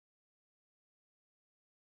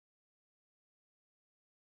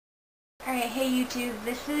Alright, hey YouTube,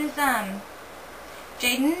 this is,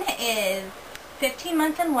 Jaden is 15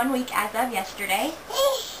 months and 1 week as of yesterday.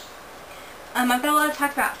 I've got a lot to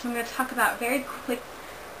talk about, so I'm going to talk about really quickly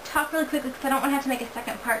because I don't want to have to make a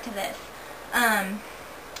second part to this.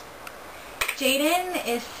 Jaden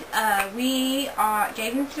is,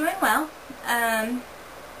 Jaden's doing well.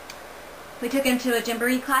 We took him to a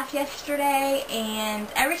Gymboree class yesterday, and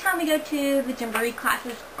every time we go to the Gymboree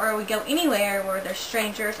classes, or we go anywhere where there's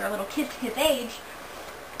strangers or little kids his age,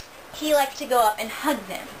 he likes to go up and hug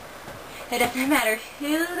them. It doesn't matter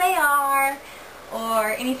who they are or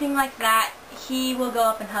anything like that, he will go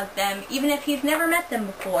up and hug them. Even if he's never met them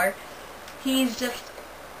before, he's just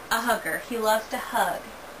a hugger. He loves to hug.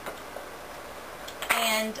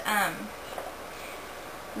 And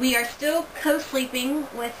we are still co-sleeping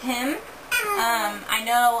with him. I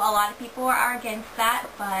know a lot of people are against that,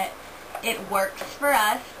 but it works for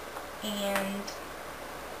us, and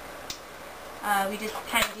we just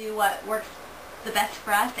kind of do what works the best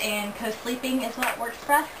for us, and co-sleeping is what works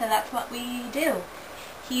for us, so that's what we do.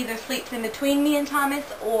 He either sleeps in between me and Thomas,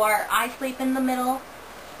 or I sleep in the middle,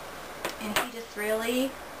 and he just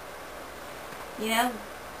really, you know,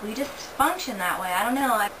 we just function that way. I don't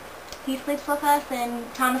know. He sleeps with us,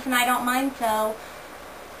 and Thomas and I don't mind, so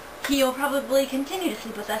he'll probably continue to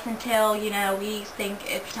sleep with us until, you know, we think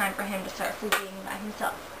it's time for him to start sleeping by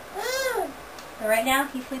himself. But right now,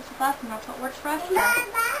 he sleeps with us, and that's what works for us. So.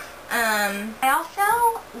 I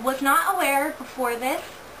also was not aware before this,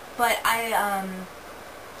 but I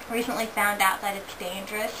recently found out that it's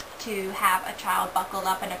dangerous to have a child buckled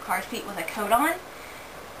up in a car seat with a coat on,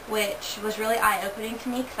 which was really eye-opening to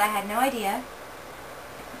me because I had no idea.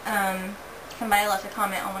 Somebody left a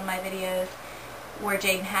comment on one of my videos where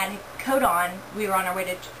Jaden had a coat on. We were on our way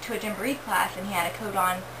to a Gymboree class, and he had a coat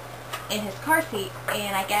on in his car seat,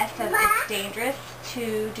 and I guess that it's dangerous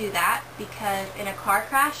to do that because in a car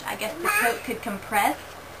crash, I guess the coat could compress,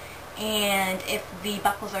 and if the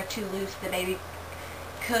buckles are too loose, the baby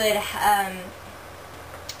could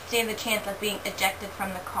stand the chance of being ejected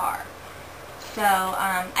from the car. So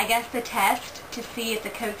I guess the test to see if the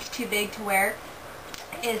coat's too big to wear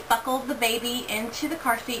is buckle the baby into the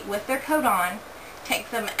car seat with their coat on,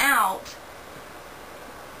 take them out,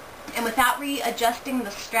 and without readjusting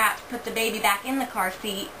the straps, put the baby back in the car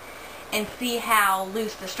seat and see how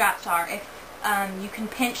loose the straps are. If you can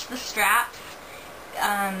pinch the straps,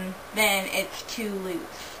 then it's too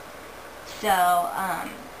loose. So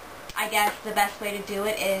I guess the best way to do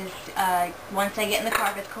it is once they get in the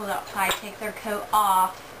car, if it's cold outside, take their coat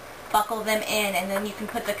off, buckle them in, and then you can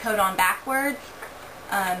put the coat on backwards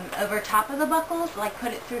over top of the buckles, like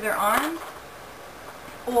put it through their arms.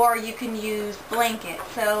 Or you can use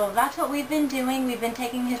blankets. So that's what we've been doing. We've been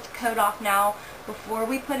taking his coat off now before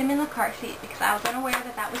we put him in the car seat because I was unaware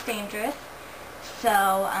that that was dangerous.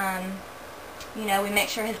 So, you know, we make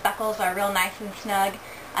sure his buckles are real nice and snug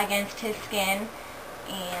against his skin.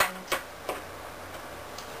 And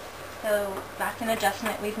so that's an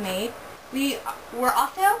adjustment we've made. We were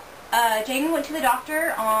also, Jaden went to the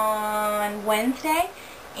doctor on Wednesday,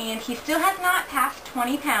 and he still has not passed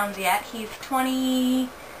 20 pounds yet. He's 20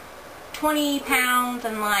 pounds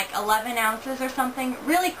and like 11 ounces or something.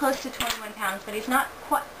 Really close to 21 pounds, but he's not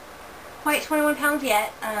quite 21 pounds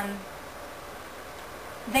yet.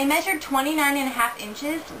 They measured 29.5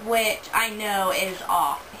 inches, which I know is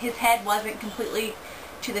off. His head wasn't completely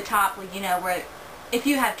to the top, you know, where if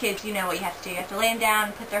you have kids, you know what you have to do. You have to lay them down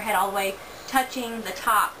and put their head all the way touching the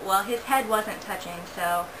top. Well, his head wasn't touching,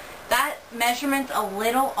 so that measurement's a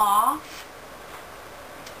little off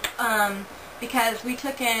because we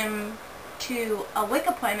took him to a WIC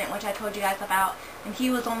appointment, which I told you guys about, and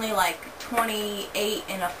he was only like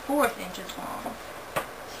 28.25 inches long.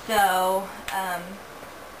 So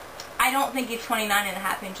I don't think he's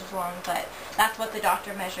 29.5 inches long, but that's what the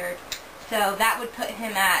doctor measured. So that would put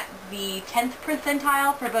him at the 10th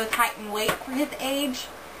percentile for both height and weight for his age.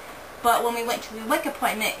 But when we went to the WIC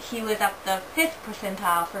appointment, he was at the 5th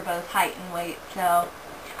percentile for both height and weight. So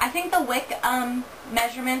I think the WIC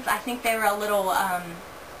measurements, I think they were a little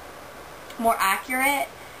more accurate.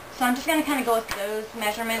 So I'm just going to kind of go with those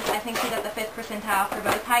measurements. I think he's at the 5th percentile for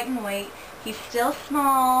both height and weight. He's still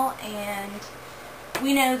small, and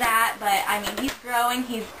we know that, but I mean,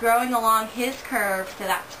 he's growing along his curve, so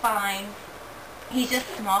that's fine. He's just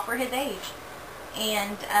small for his age.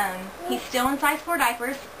 And he's still in size 4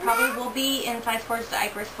 diapers, probably will be in size 4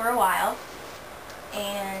 diapers for a while.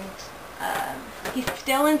 And he's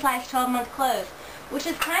still in size 12-month clothes, which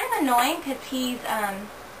is kind of annoying because he's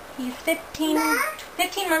 15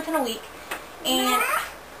 months and a week, and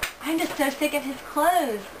I'm just so sick of his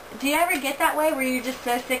clothes. do you ever get that way where you're just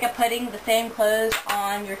so sick of putting the same clothes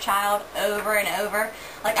on your child over and over?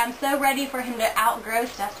 Like, I'm so ready for him to outgrow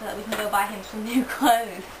stuff so that we can go buy him some new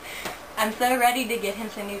clothes. I'm so ready to get him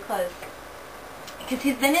some new clothes. Because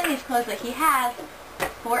he's been in these clothes that he has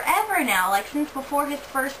forever now, like since before his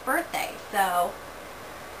first birthday. So,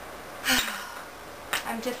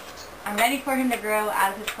 I'm ready for him to grow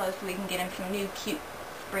out of his clothes so we can get him some new cute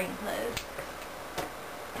spring clothes.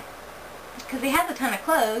 Because he has a ton of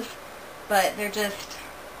clothes, but they're just,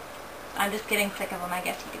 I'm just getting sick of them, I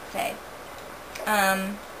guess you could say.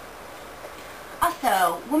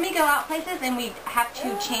 Also, when we go out places and we have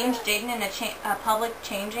to change Jaden in a public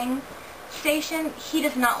changing station, he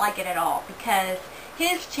does not like it at all, because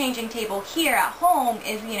his changing table here at home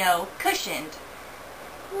is, you know, cushioned,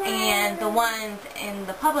 and the ones in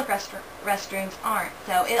the public restrooms aren't.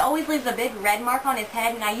 So it always leaves a big red mark on his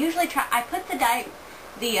head, and I usually I put the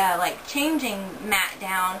like changing mat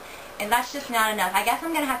down, and that's just not enough. I guess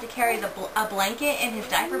I'm going to have to carry a blanket in his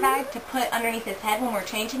diaper bag to put underneath his head when we're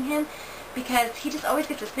changing him, because he just always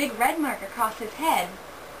gets this big red mark across his head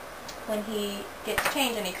when he gets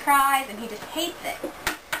changed, and he cries, and he just hates it.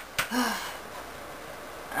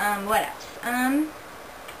 What else?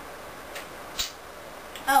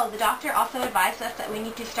 Oh, the doctor also advised us that we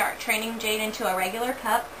need to start training Jaden to a regular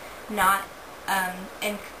cup, not,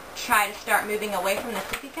 and try to start moving away from the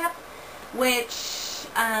sippy cup, which,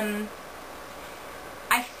 I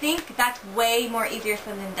think that's way more easier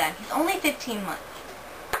said than done. He's only 15 months.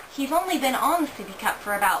 He's only been on the sippy cup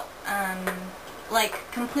for about, like,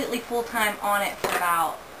 completely full-time on it for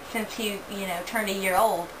about, since he, you know, turned a year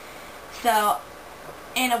old. So,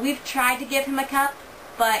 and we've tried to give him a cup,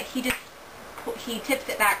 but he tips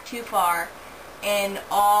it back too far, and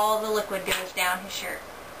all the liquid goes down his shirt.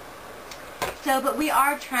 So, but we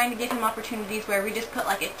are trying to give him opportunities where we just put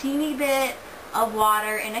like a teeny bit of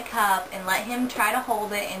water in a cup and let him try to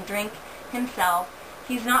hold it and drink himself.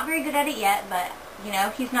 He's not very good at it yet, but, you know,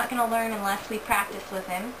 he's not going to learn unless we practice with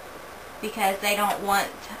him, because they don't want,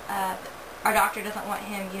 our doctor doesn't want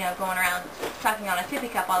him, you know, going around sucking on a sippy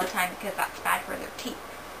cup all the time, because that's bad for their teeth.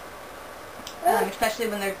 Especially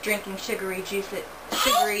when they're drinking sugary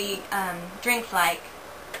drinks like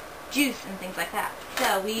juice and things like that.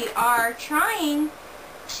 So we are trying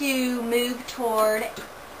to move toward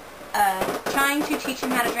trying to teach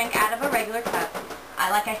him how to drink out of a regular cup.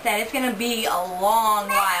 Like I said, it's going to be a long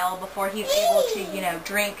while before he's able to, you know,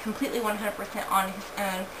 drink completely 100% on his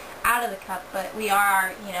own out of the cup, but we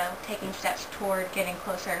are, you know, taking steps toward getting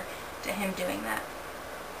closer to him doing that.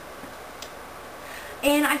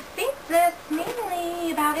 And I think that's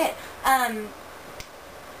mainly about it.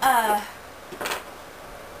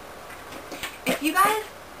 If you guys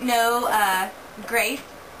know Grace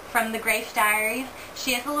from the Grace Diaries,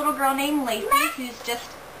 she has a little girl named Lacey who's just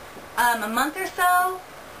a month or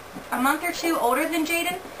two older than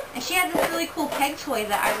Jaden, and she had this really cool peg toy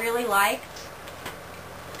that I really liked.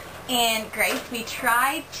 And Grace, we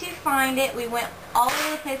tried to find it. We went all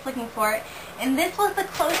over the place looking for it, and this was the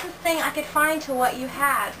closest thing I could find to what you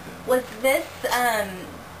had. Was this,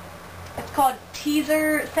 it's called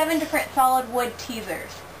Teaser, 7 different solid wood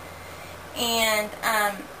teasers. And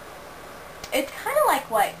it's kind of like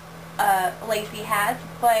what Lacey has,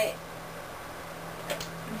 but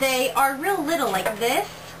they are real little, like this.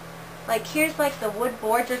 Like, here's like the wood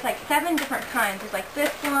boards. There's like 7 different kinds. There's like this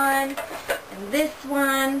one, and this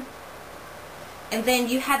one, and then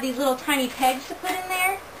you have these little tiny pegs to put in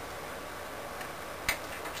there.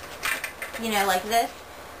 You know, like this.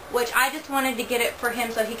 Which I just wanted to get it for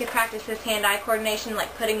him so he could practice his hand-eye coordination,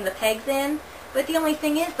 like putting the pegs in. But the only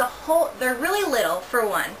thing is, they're really little, for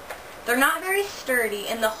one. They're not very sturdy,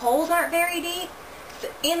 and the holes aren't very deep. So,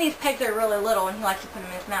 and these pegs are really little, and he likes to put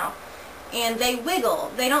them in his mouth. And they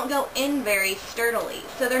wiggle. They don't go in very sturdily.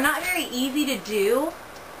 So they're not very easy to do.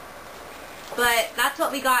 But that's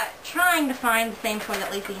what we got trying to find, the same toy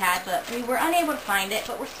that Lacey had. But we were unable to find it,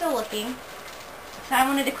 but we're still looking. So I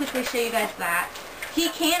wanted to quickly show you guys that. He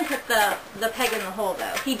can put the peg in the hole,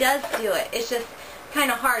 though. He does do it. It's just kind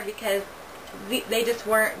of hard because they just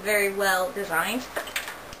weren't very well designed.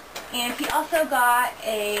 And he also got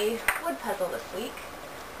a wood puzzle this week.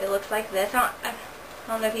 It looks like this. I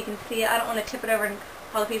don't know if you can see it. I don't want to tip it over and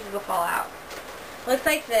all the pieces will fall out. Looks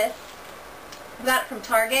like this. We got it from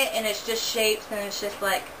Target, and it's just shapes, and it's just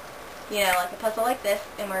like, you know, like a puzzle like this.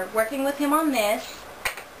 And we're working with him on this.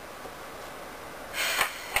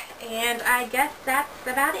 And I guess that's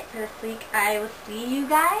about it for this week. I will see you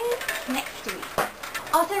guys next week.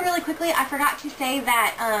 Also, really quickly, I forgot to say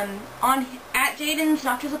that at Jaden's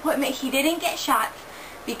doctor's appointment, he didn't get shots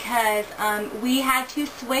because we had to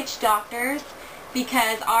switch doctors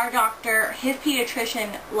because our doctor, his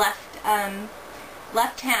pediatrician,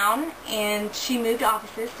 left town, and she moved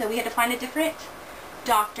offices, so we had to find a different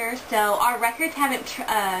doctor. So our records haven't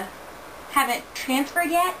transferred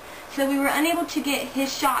yet, so we were unable to get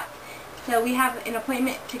his shots. So we have an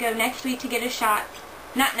appointment to go next week to get his shots.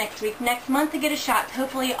 Not next week, next month to get his shots.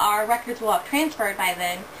 Hopefully our records will have transferred by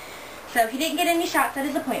then. So he didn't get any shots at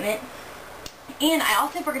his appointment. And I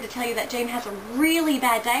also forgot to tell you that Jane has a really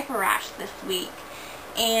bad diaper rash this week.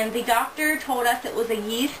 And the doctor told us it was a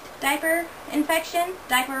yeast diaper infection,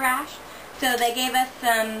 diaper rash. So they gave us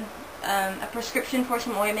a prescription for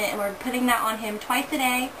some ointment, and we're putting that on him twice a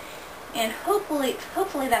day. And hopefully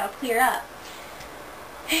that'll clear up.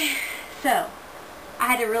 So I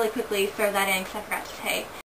had to really quickly throw that in because I forgot to say.